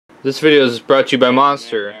This video is brought to you by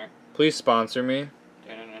Monster. Please sponsor me.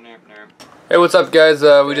 Hey, what's up, guys?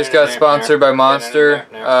 We just got sponsored by Monster.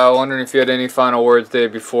 Wondering if you had any final words today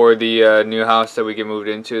before the new house that we get moved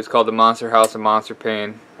into. It's called the Monster House of Monster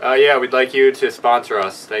Pain. Yeah, we'd like you to sponsor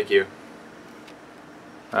us. Thank you.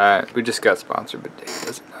 Alright, we just got sponsored, but Dave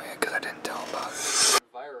doesn't know yet because I didn't tell him about it.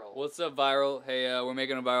 Viral. What's up, Viral? Hey, we're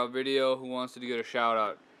making a viral video. Who wants to get a shout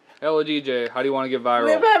out? Helladj, how do you want to get viral?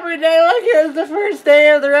 Remember, day like here's the first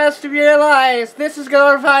day of the rest of your lives. This is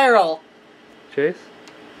going viral. Chase?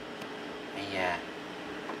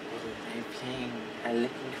 I'm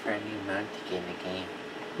looking for a new mod to get in the game.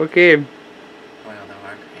 What game? Well, the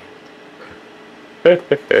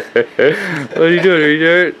What are you doing? Are you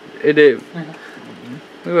doing it? Hey, Dave. Look at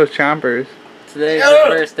those chompers. Today is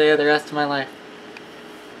the first day of the rest of my life.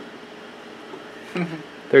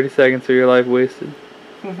 30 seconds of your life wasted.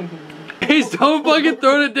 Hey, don't fucking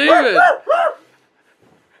throw it at David!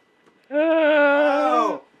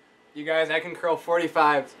 Oh. You guys, I can curl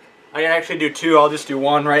 45s. I can actually do 2. I'll just do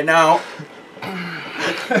 1 right now.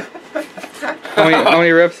 How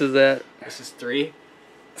many reps is that? This is 3.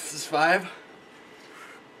 This is 5.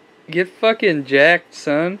 Get fucking jacked,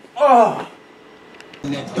 son. Oh!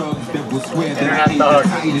 Internet thugs.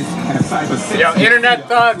 Yo, internet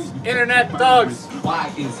thugs! Internet thugs!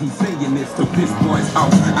 Why is he saying this to piss boys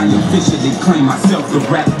off? I officially claim myself the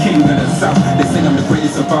rap king of the South. They say I'm the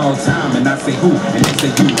greatest of all time, and I say who? And they say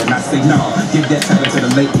you, and I say no. Give that title to the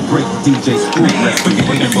late and great DJ Screw. Let's forget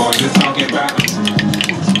what the boys are talking about.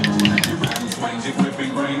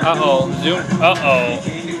 Uh-oh, zoom. Uh-oh.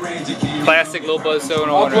 Classic Lilbud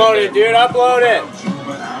 701. Upload it, dude, upload it!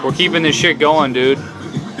 We're keeping this shit going, dude.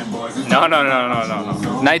 No.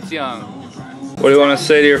 Night's young. What do you want to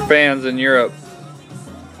say to your fans in Europe?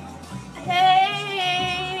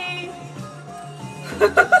 Hey!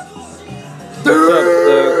 What's up,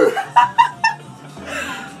 Luke?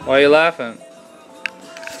 Why are you laughing?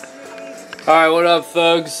 Alright, what up,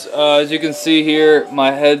 thugs? As you can see here,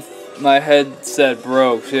 my headset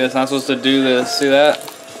broke. See, it's not supposed to do this. See that?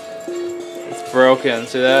 It's broken.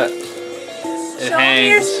 See that? It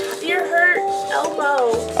hangs. Your hurt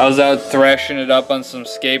elbow. I was out thrashing it up on some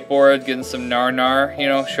skateboard, getting some nar, you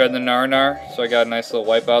know, shredding the nar. So I got a nice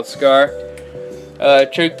little wipeout scar.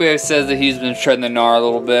 Trick Bear says that he's been shredding the nar a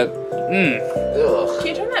little bit. Can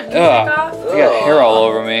you turn that music off? I got hair all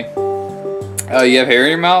over me. Oh, you have hair in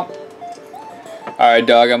your mouth? Alright,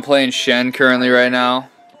 dog, I'm playing Shen currently right now.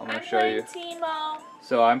 I'm gonna show you. Teemo.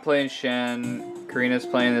 So I'm playing Shen, Karina's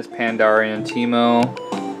playing this Pandarian Teemo.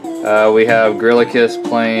 We have Grillicus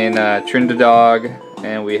playing Trindadog,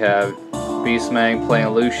 and we have Beastmang playing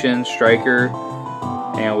Lucian, Striker,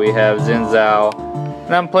 and we have Zinzao.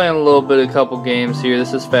 And I'm playing a couple games here.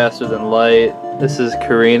 This is Faster Than Light. This is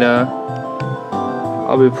Karina.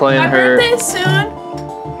 I'll be playing her. My birthday soon.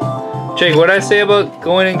 Jake, what did I say about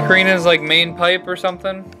going in Karina's like main pipe or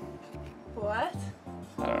something? What?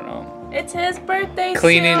 I don't know. It's his birthday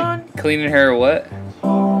Cleaning her what?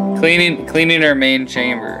 Cleaning her main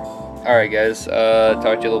chamber. Alright, guys,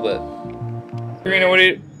 talk to you a little bit. Karina,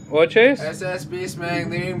 what Chase? SS Beastmang,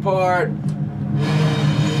 leading port.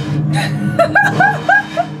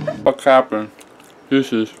 What's happening?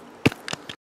 This is